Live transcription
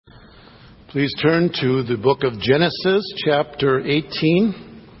Please turn to the book of Genesis, chapter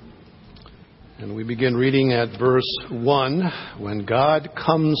 18. And we begin reading at verse 1, when God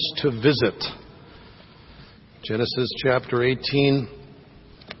comes to visit. Genesis chapter 18,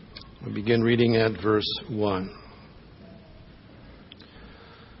 we begin reading at verse 1.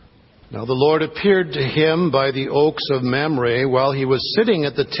 Now the Lord appeared to him by the oaks of Mamre while he was sitting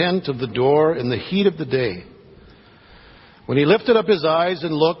at the tent of the door in the heat of the day. When he lifted up his eyes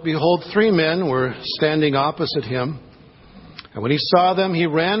and looked, behold, 3 men were standing opposite him. And when he saw them, he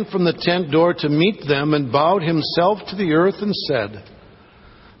ran from the tent door to meet them and bowed himself to the earth and said,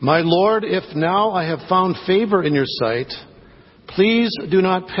 My Lord, if now I have found favor in your sight, please do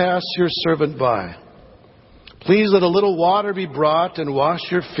not pass your servant by. Please let a little water be brought and wash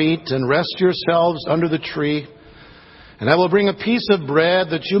your feet and rest yourselves under the tree. And I will bring a piece of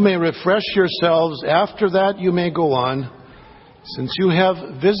bread that you may refresh yourselves. After that you may go on, since you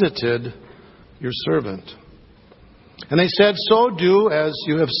have visited your servant. And they said, So do as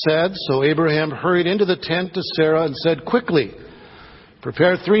you have said. So Abraham hurried into the tent to Sarah and said, Quickly,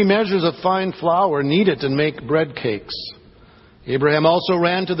 prepare 3 measures of fine flour, knead it, and make bread cakes. Abraham also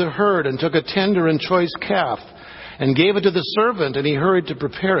ran to the herd and took a tender and choice calf and gave it to the servant, and he hurried to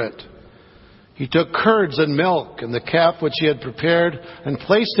prepare it. He took curds and milk and the calf which he had prepared and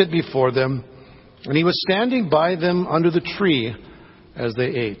placed it before them, and he was standing by them under the tree as they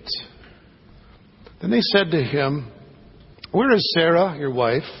ate. Then they said to him, Where is Sarah, your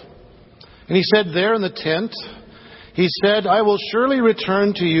wife? And he said, There in the tent. He said, I will surely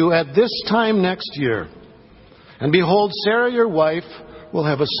return to you at this time next year. And behold, Sarah, your wife, will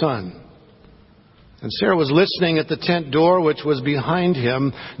have a son. And Sarah was listening at the tent door which was behind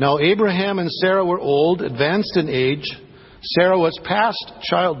him. Now Abraham and Sarah were old, advanced in age. Sarah was past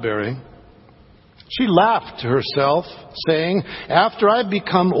childbearing. She laughed to herself, saying, After I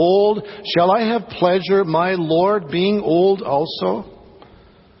become old, shall I have pleasure, my Lord, being old also?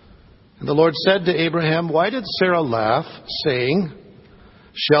 And the Lord said to Abraham, Why did Sarah laugh, saying,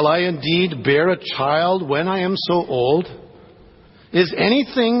 Shall I indeed bear a child when I am so old? Is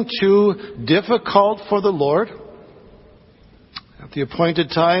anything too difficult for the Lord? At the appointed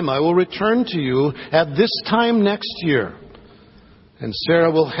time, I will return to you at this time next year, and Sarah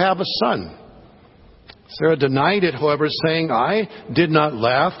will have a son. Sarah denied it, however, saying, I did not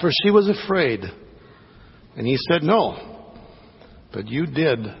laugh, for she was afraid. And he said, No, but you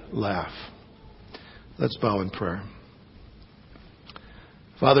did laugh. Let's bow in prayer.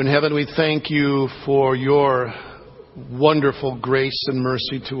 Father in heaven, we thank you for your wonderful grace and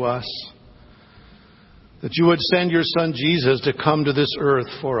mercy to us, that you would send your Son Jesus to come to this earth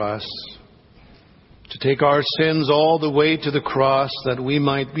for us, to take our sins all the way to the cross that we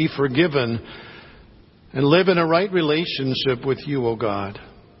might be forgiven and live in a right relationship with you, O God.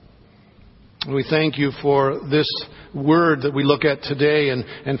 And we thank you for this word that we look at today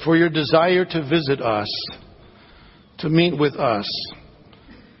and for your desire to visit us, to meet with us.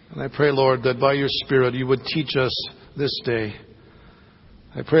 And I pray, Lord, that by your Spirit you would teach us this day.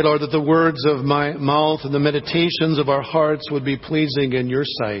 I pray, Lord, that the words of my mouth and the meditations of our hearts would be pleasing in your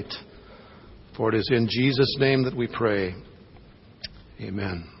sight. For it is in Jesus' name that we pray.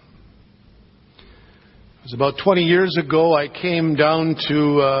 Amen. It was about 20 years ago I came down to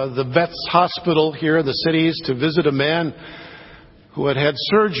the Vets Hospital here in the cities to visit a man who had had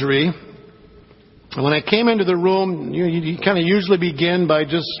surgery. And when I came into the room, you kind of usually begin by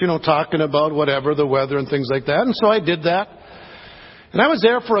just, talking about whatever, the weather and things like that. And so I did that. And I was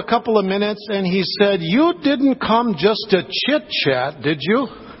there for a couple of minutes, and he said, You didn't come just to chit-chat, did you?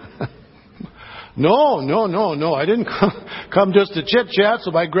 No. I didn't come just to chit-chat.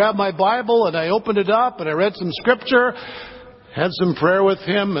 So I grabbed my Bible and I opened it up and I read some scripture, had some prayer with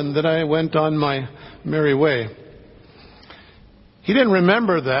him, and then I went on my merry way. He didn't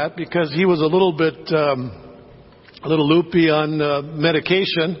remember that because he was a little loopy on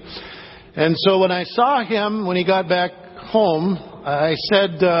medication. And so when I saw him, when he got back home, I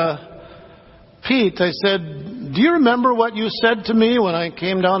said, Pete, I said, do you remember what you said to me when I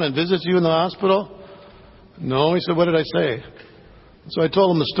came down and visited you in the hospital? No. He said, what did I say? So I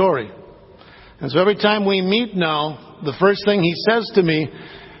told him the story. And so every time we meet now, the first thing he says to me,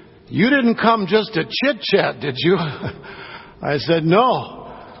 You didn't come just to chit-chat, did you? I said, No.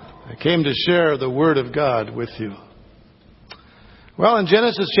 I came to share the Word of God with you. Well, in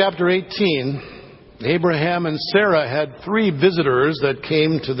Genesis chapter 18, Abraham and Sarah had 3 visitors that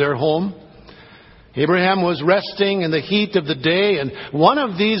came to their home. Abraham was resting in the heat of the day, and one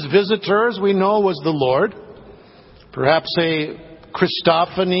of these visitors we know was the Lord. Perhaps a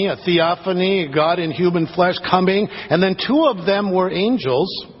Christophany, a theophany, God in human flesh coming. And then 2 of them were angels.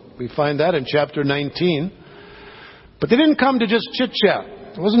 We find that in chapter 19. But they didn't come to just chit-chat.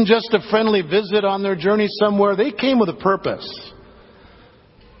 It wasn't just a friendly visit on their journey somewhere. They came with a purpose.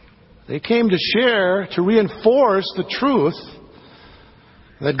 They came to share, to reinforce the truth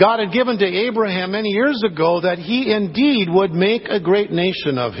that God had given to Abraham many years ago, that he indeed would make a great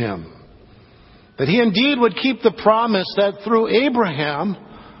nation of him. That he indeed would keep the promise that through Abraham,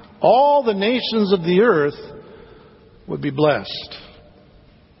 all the nations of the earth would be blessed.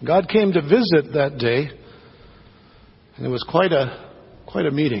 God came to visit that day, and it was quite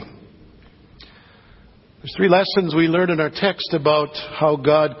a meeting. There's 3 lessons we learned in our text about how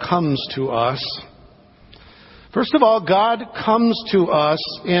God comes to us. First of all, God comes to us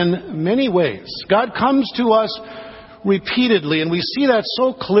in many ways. God comes to us repeatedly, and we see that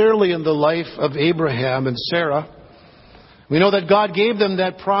so clearly in the life of Abraham and Sarah. We know that God gave them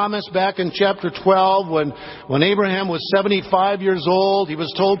that promise back in chapter 12 when Abraham was 75 years old. He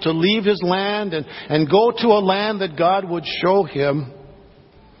was told to leave his land and go to a land that God would show him.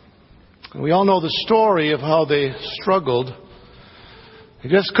 And we all know the story of how they struggled. They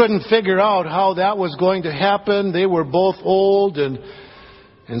just couldn't figure out how that was going to happen. They were both old, and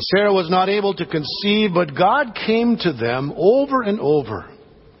Sarah was not able to conceive. But God came to them over and over,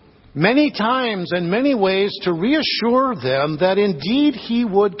 many times and many ways, to reassure them that indeed He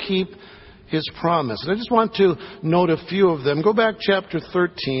would keep His promise. And I just want to note a few of them. Go back chapter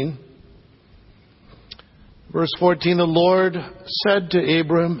 13. Verse 14, the Lord said to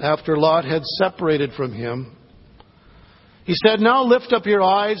Abram after Lot had separated from him, He said, Now lift up your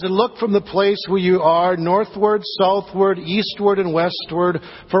eyes and look from the place where you are, northward, southward, eastward, and westward.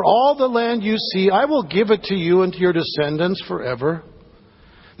 For all the land you see, I will give it to you and to your descendants forever.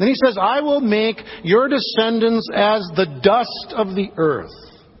 Then He says, I will make your descendants as the dust of the earth,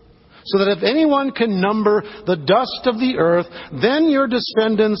 so that if anyone can number the dust of the earth, then your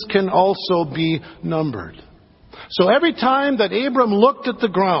descendants can also be numbered. So every time that Abram looked at the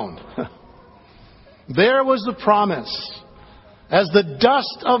ground, there was the promise. As the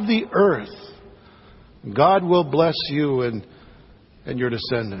dust of the earth, God will bless you and your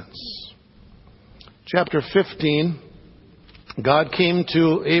descendants. Chapter 15, God came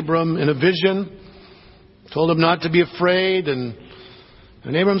to Abram in a vision, told him not to be afraid, and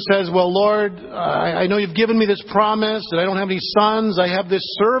Abram says, Well, Lord, I know you've given me this promise, that I don't have any sons. I have this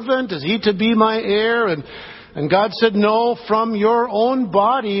servant. Is he to be my heir? And God said, No, from your own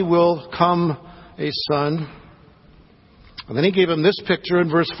body will come a son. And then He gave him this picture in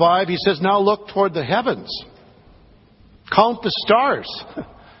verse 5. He says, Now look toward the heavens. Count the stars.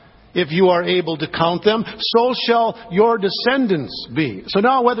 If you are able to count them, so shall your descendants be. So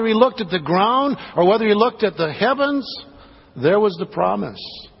now whether he looked at the ground or whether he looked at the heavens, there was the promise,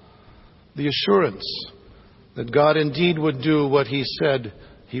 the assurance that God indeed would do what He said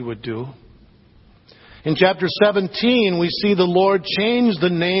He would do. In chapter 17, we see the Lord change the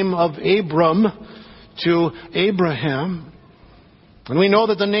name of Abram to Abraham. And we know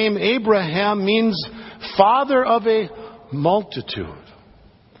that the name Abraham means father of a multitude.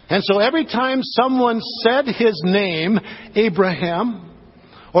 And so every time someone said his name, Abraham,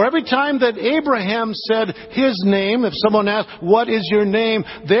 or every time that Abraham said his name, if someone asked, What is your name?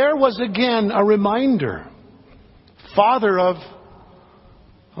 There was again a reminder. Father of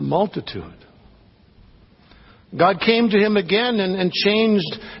a multitude. God came to him again and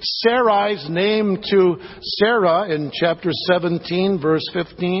changed Sarai's name to Sarah in chapter 17, verse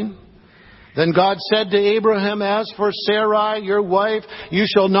 15. Then God said to Abraham, As for Sarai, your wife, you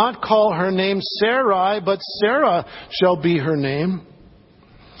shall not call her name Sarai, but Sarah shall be her name.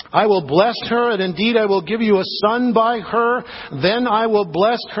 I will bless her, and indeed I will give you a son by her. Then I will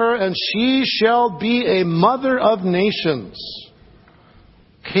bless her, and she shall be a mother of nations.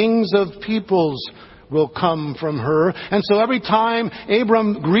 Kings of peoples will come from her. And so every time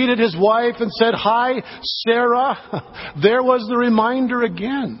Abram greeted his wife and said, Hi, Sarah, there was the reminder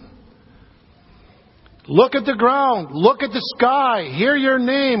again. Look at the ground. Look at the sky. Hear your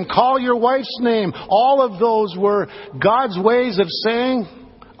name. Call your wife's name. All of those were God's ways of saying,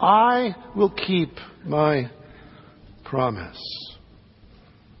 I will keep my promise.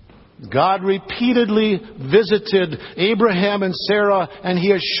 God repeatedly visited Abraham and Sarah, and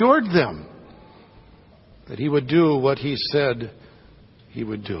He assured them that He would do what He said He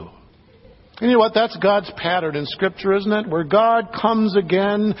would do. And you know what? That's God's pattern in Scripture, isn't it? Where God comes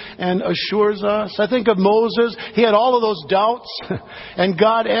again and assures us. I think of Moses. He had all of those doubts, and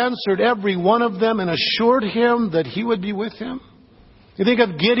God answered every one of them and assured him that He would be with him. You think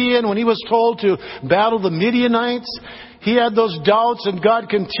of Gideon when he was told to battle the Midianites. He had those doubts and God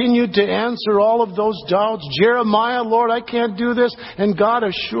continued to answer all of those doubts. Jeremiah, Lord, I can't do this. And God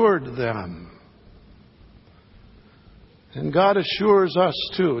assured them. And God assures us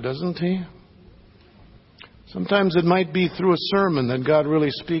too, doesn't He? Sometimes it might be through a sermon that God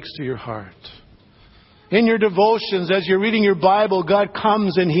really speaks to your heart. In your devotions, as you're reading your Bible, God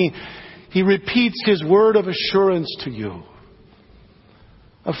comes and He repeats His word of assurance to you.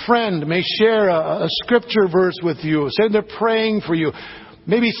 A friend may share a scripture verse with you. Say they're praying for you.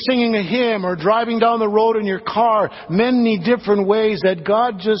 Maybe singing a hymn or driving down the road in your car. Many different ways that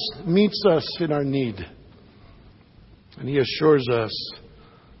God just meets us in our need. And He assures us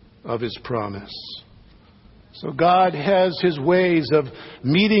of His promise. So God has His ways of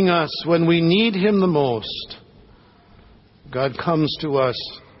meeting us when we need Him the most. God comes to us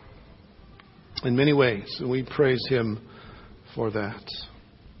in many ways, and we praise Him for that.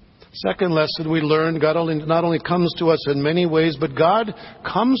 Second lesson we learned, God not only comes to us in many ways, but God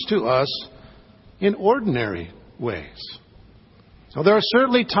comes to us in ordinary ways. Now, there are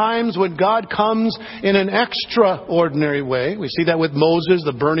certainly times when God comes in an extraordinary way. We see that with Moses,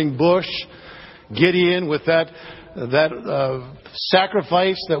 the burning bush, Gideon with that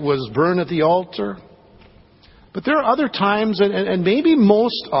sacrifice that was burned at the altar. But there are other times, and maybe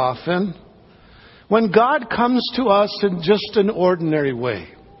most often, when God comes to us in just an ordinary way.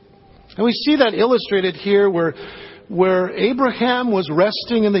 And we see that illustrated here where Abraham was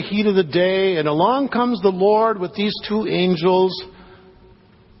resting in the heat of the day, and along comes the Lord with these two angels,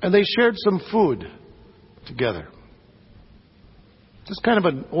 and they shared some food together. Just kind of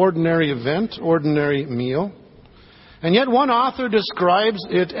an ordinary event, ordinary meal. And yet one author describes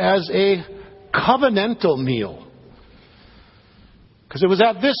it as a covenantal meal. Because it was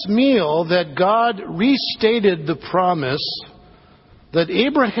at this meal that God restated the promise that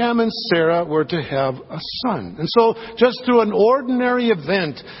Abraham and Sarah were to have a son. And so just through an ordinary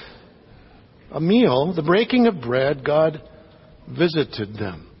event, a meal, the breaking of bread, God visited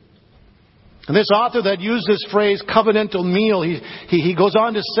them. And this author that used this phrase, covenantal meal, he goes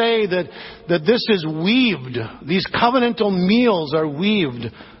on to say that this is weaved. These covenantal meals are weaved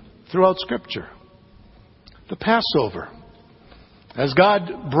throughout Scripture. The Passover. As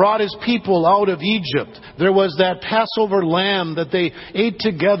God brought His people out of Egypt, there was that Passover lamb that they ate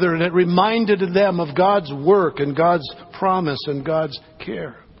together, and it reminded them of God's work and God's promise and God's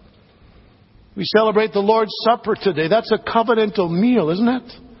care. We celebrate the Lord's Supper today. That's a covenantal meal, isn't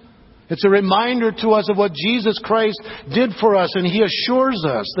it? It's a reminder to us of what Jesus Christ did for us, and He assures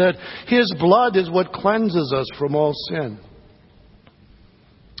us that His blood is what cleanses us from all sin.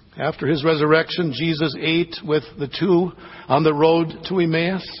 After His resurrection, Jesus ate with the two on the road to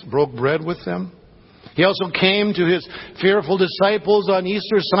Emmaus, broke bread with them. He also came to His fearful disciples on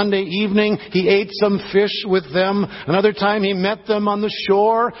Easter Sunday evening. He ate some fish with them. Another time He met them on the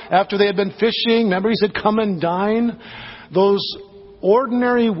shore after they had been fishing. Remember, He said, "Come and dine." Those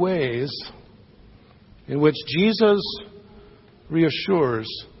ordinary ways in which Jesus reassures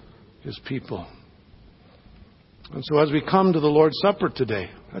His people. And so as we come to the Lord's Supper today,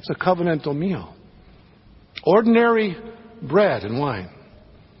 that's a covenantal meal. Ordinary bread and wine.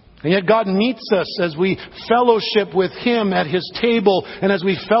 And yet God meets us as we fellowship with Him at His table and as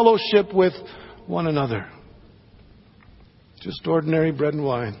we fellowship with one another. Just ordinary bread and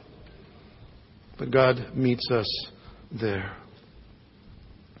wine. But God meets us there.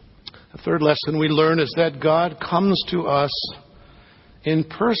 The third lesson we learn is that God comes to us in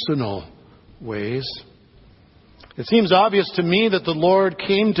personal ways. It seems obvious to me that the Lord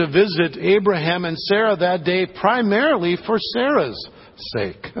came to visit Abraham and Sarah that day primarily for Sarah's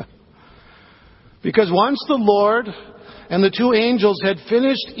sake. Because once the Lord and the two angels had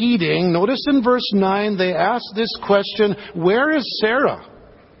finished eating, notice in verse 9 they asked this question, "Where is Sarah,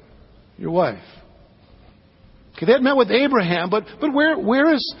 your wife?" Okay, they had met with Abraham, but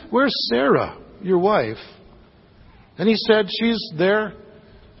where's Sarah, your wife? And he said, "She's there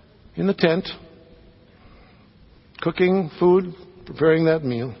in the tent, cooking food, preparing that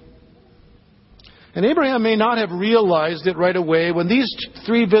meal." And Abraham may not have realized it right away when these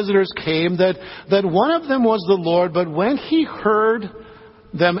three visitors came that one of them was the Lord, but when he heard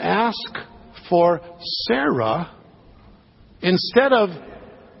them ask for Sarah instead of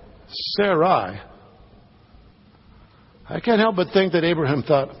Sarai, I can't help but think that Abraham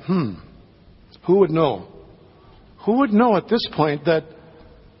thought, who would know? Who would know at this point that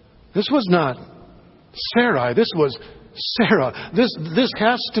this was not Sarai, this was Sarah. This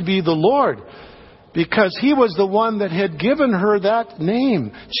has to be the Lord. because he was the one that had given her that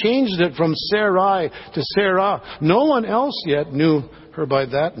name, changed it from Sarai to Sarah. No one else yet knew her by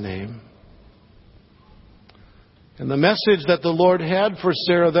that name. And the message that the Lord had for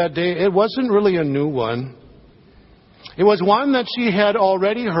Sarah that day, it wasn't really a new one. It was one that she had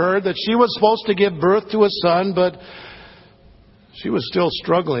already heard, that she was supposed to give birth to a son, but she was still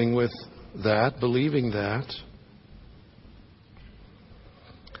struggling with that, believing that.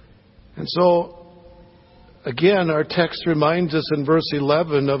 And so, again, our text reminds us in verse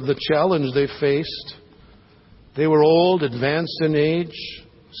 11 of the challenge they faced. They were old, advanced in age.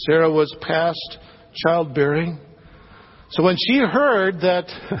 Sarah was past childbearing. So when she heard that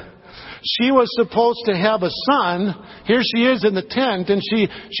she was supposed to have a son, here she is in the tent, and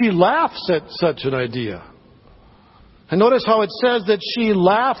she laughs at such an idea. And notice how it says that she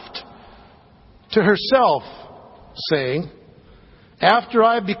laughed to herself, saying, "After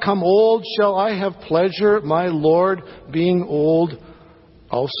I become old, shall I have pleasure, my Lord being old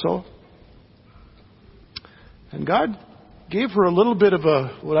also?" And God gave her a little bit of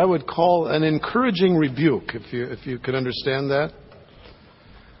what I would call an encouraging rebuke, if you could understand that.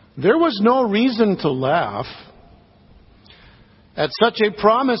 There was no reason to laugh at such a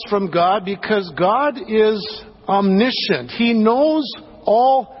promise from God, because God is omniscient. He knows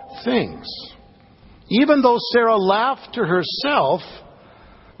all things. Even though Sarah laughed to herself,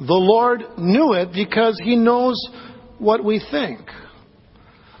 the Lord knew it, because He knows what we think.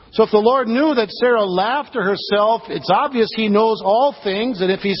 So if the Lord knew that Sarah laughed to herself, it's obvious He knows all things. And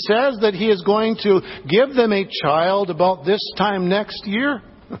if He says that He is going to give them a child about this time next year,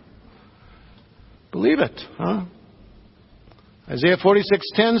 believe it, huh? Isaiah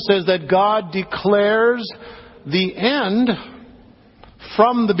 46:10 says that God declares the end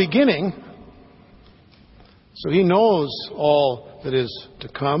from the beginning. So He knows all that is to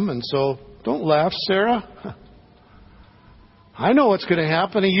come. And so don't laugh, Sarah. I know what's going to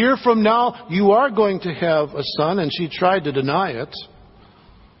happen. A year from now, you are going to have a son. And she tried to deny it.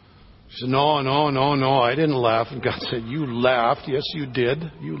 She said, no, I didn't laugh. And God said, you laughed. Yes, you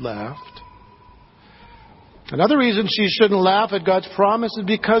did. You laughed. Another reason she shouldn't laugh at God's promise is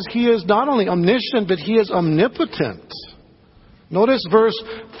because He is not only omniscient, but He is omnipotent. Notice verse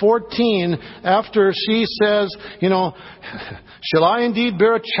 14, after she says, shall I indeed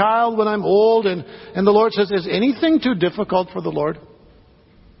bear a child when I'm old? And the Lord says, is anything too difficult for the Lord?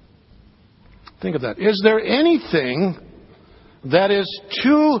 Think of that. Is there anything that is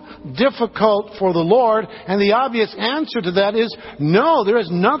too difficult for the Lord? And the obvious answer to that is no, there is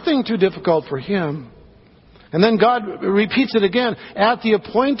nothing too difficult for Him. And then God repeats it again, at the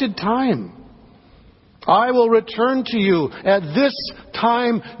appointed time. I will return to you at this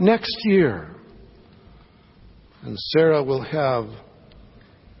time next year. And Sarah will have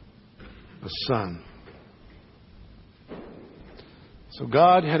a son. So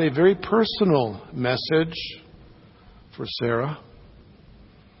God had a very personal message for Sarah.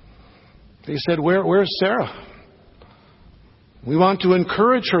 He said, where's Sarah? We want to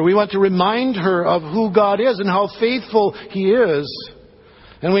encourage her. We want to remind her of who God is and how faithful He is.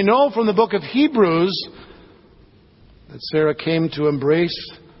 And we know from the book of Hebrews that Sarah came to embrace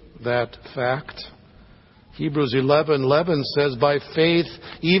that fact. Hebrews 11:11 says, by faith,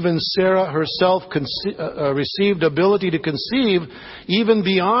 even Sarah herself received ability to conceive even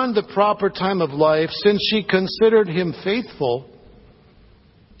beyond the proper time of life, since she considered Him faithful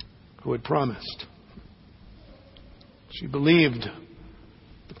who had promised. She believed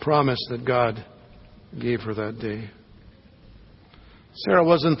the promise that God gave her that day. Sarah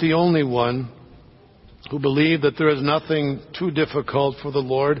wasn't the only one who believed that there is nothing too difficult for the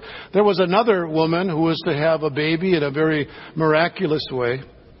Lord. There was another woman who was to have a baby in a very miraculous way.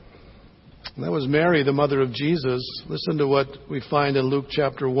 And that was Mary, the mother of Jesus. Listen to what we find in Luke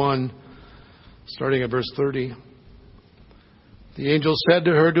chapter 1, starting at verse 30. The angel said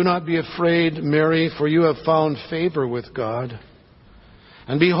to her, do not be afraid, Mary, for you have found favor with God.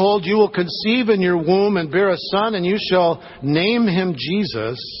 And behold, you will conceive in your womb and bear a son, and you shall name him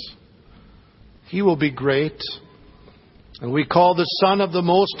Jesus. He will be great, and we call the Son of the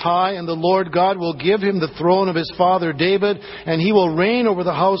Most High, and the Lord God will give him the throne of his father David, and he will reign over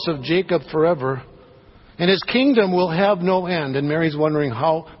the house of Jacob forever. And his kingdom will have no end. And Mary's wondering,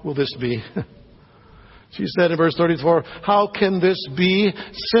 how will this be? She said in verse 34, how can this be,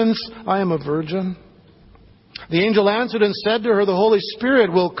 since I am a virgin? The angel answered and said to her, the Holy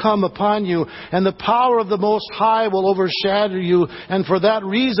Spirit will come upon you, and the power of the Most High will overshadow you. And for that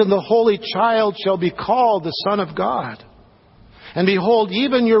reason the Holy Child shall be called the Son of God. And behold,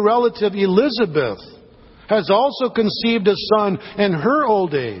 even your relative Elizabeth has also conceived a son in her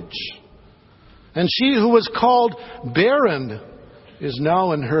old age. And she who was called barren is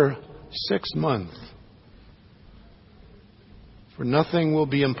now in her 6th month. For nothing will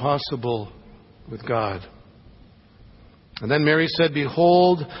be impossible with God. And then Mary said,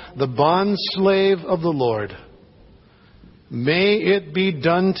 Behold, the bondslave of the Lord. May it be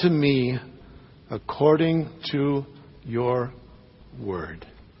done to me according to your word.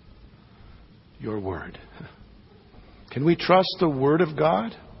 Your word. Can we trust the word of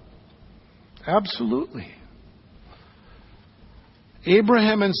God? Absolutely.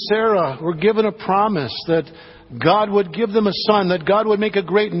 Abraham and Sarah were given a promise that God would give them a son, that God would make a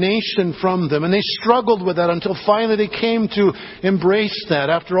great nation from them. And they struggled with that until finally they came to embrace that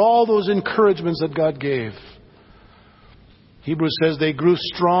after all those encouragements that God gave. Hebrews says they grew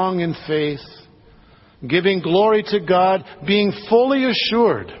strong in faith, giving glory to God, being fully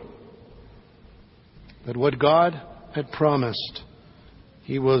assured that what God had promised,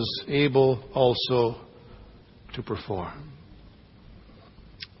 He was able also to perform.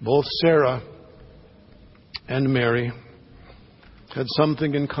 Both Sarah and Mary had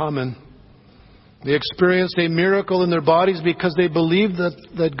something in common. They experienced a miracle in their bodies because they believed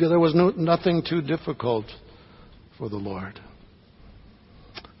that there was nothing too difficult for the Lord.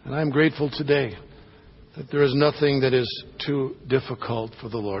 And I'm grateful today that there is nothing that is too difficult for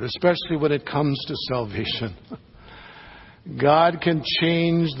the Lord, especially when it comes to salvation. God can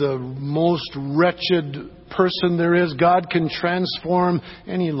change the most wretched person there is. God can transform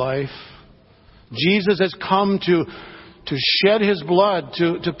any life. Jesus has come to shed His blood,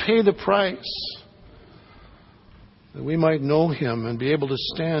 to pay the price, that we might know Him and be able to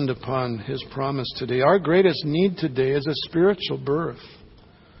stand upon His promise today. Our greatest need today is a spiritual birth.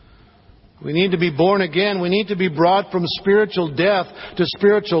 We need to be born again. We need to be brought from spiritual death to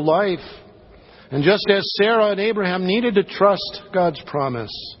spiritual life. And just as Sarah and Abraham needed to trust God's promise,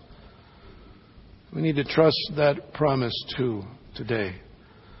 we need to trust that promise too today.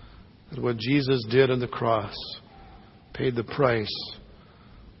 That what Jesus did on the cross paid the price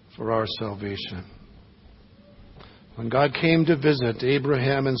for our salvation. When God came to visit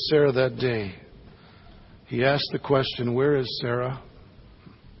Abraham and Sarah that day, He asked the question, where is Sarah?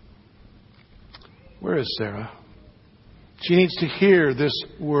 Where is Sarah? She needs to hear this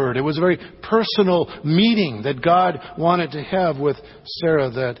word. It was a very personal meeting that God wanted to have with Sarah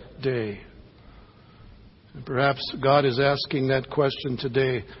that day. And perhaps God is asking that question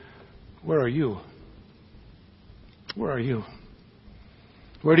today. Where are you? Where are you?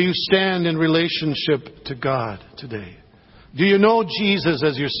 Where do you stand in relationship to God today? Do you know Jesus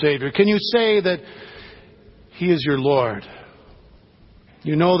as your Savior? Can you say that He is your Lord?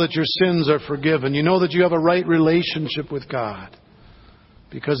 You know that your sins are forgiven. You know that you have a right relationship with God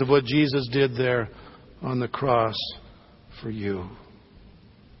because of what Jesus did there on the cross for you.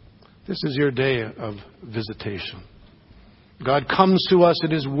 This is your day of visitation. God comes to us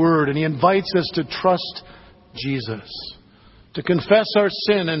in His Word and He invites us to trust Jesus, to confess our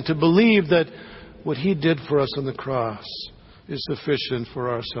sin and to believe that what He did for us on the cross is sufficient for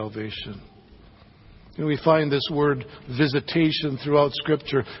our salvation. And we find this word visitation throughout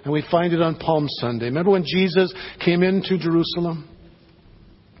Scripture, and we find it on Palm Sunday. Remember when Jesus came into Jerusalem?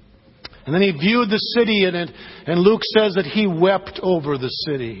 And then He viewed the city in it, and Luke says that He wept over the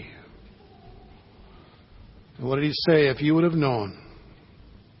city. And what did He say? If you would have known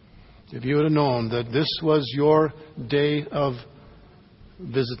that this was your day of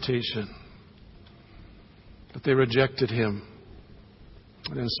visitation. But they rejected Him.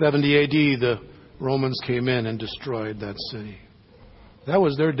 And in 70 A.D., the Romans came in and destroyed that city. That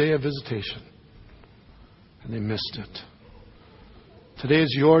was their day of visitation. And they missed it. Today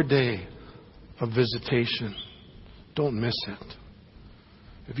is your day of visitation. Don't miss it.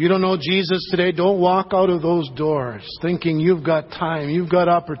 If you don't know Jesus today, don't walk out of those doors thinking you've got time, you've got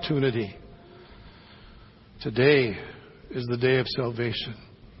opportunity. Today is the day of salvation.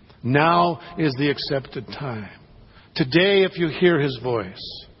 Now is the accepted time. Today, if you hear His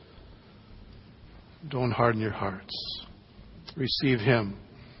voice, don't harden your hearts. Receive Him.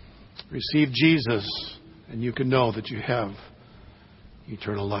 Receive Jesus, and you can know that you have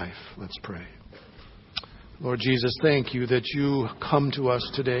eternal life. Let's pray. Lord Jesus, thank You that You come to us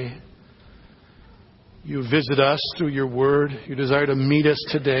today. You visit us through Your Word. You desire to meet us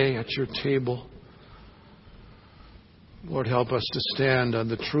today at Your table. Lord, help us to stand on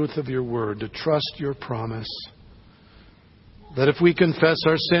the truth of Your Word, to trust Your promise. That if we confess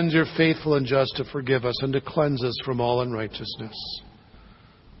our sins, You're faithful and just to forgive us and to cleanse us from all unrighteousness.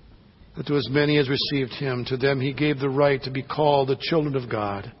 That to as many as received Him, to them He gave the right to be called the children of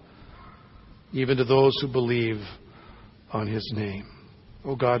God, even to those who believe on His name.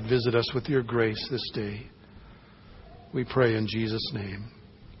 Oh God, visit us with your grace this day. We pray in Jesus' name.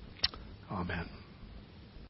 Amen.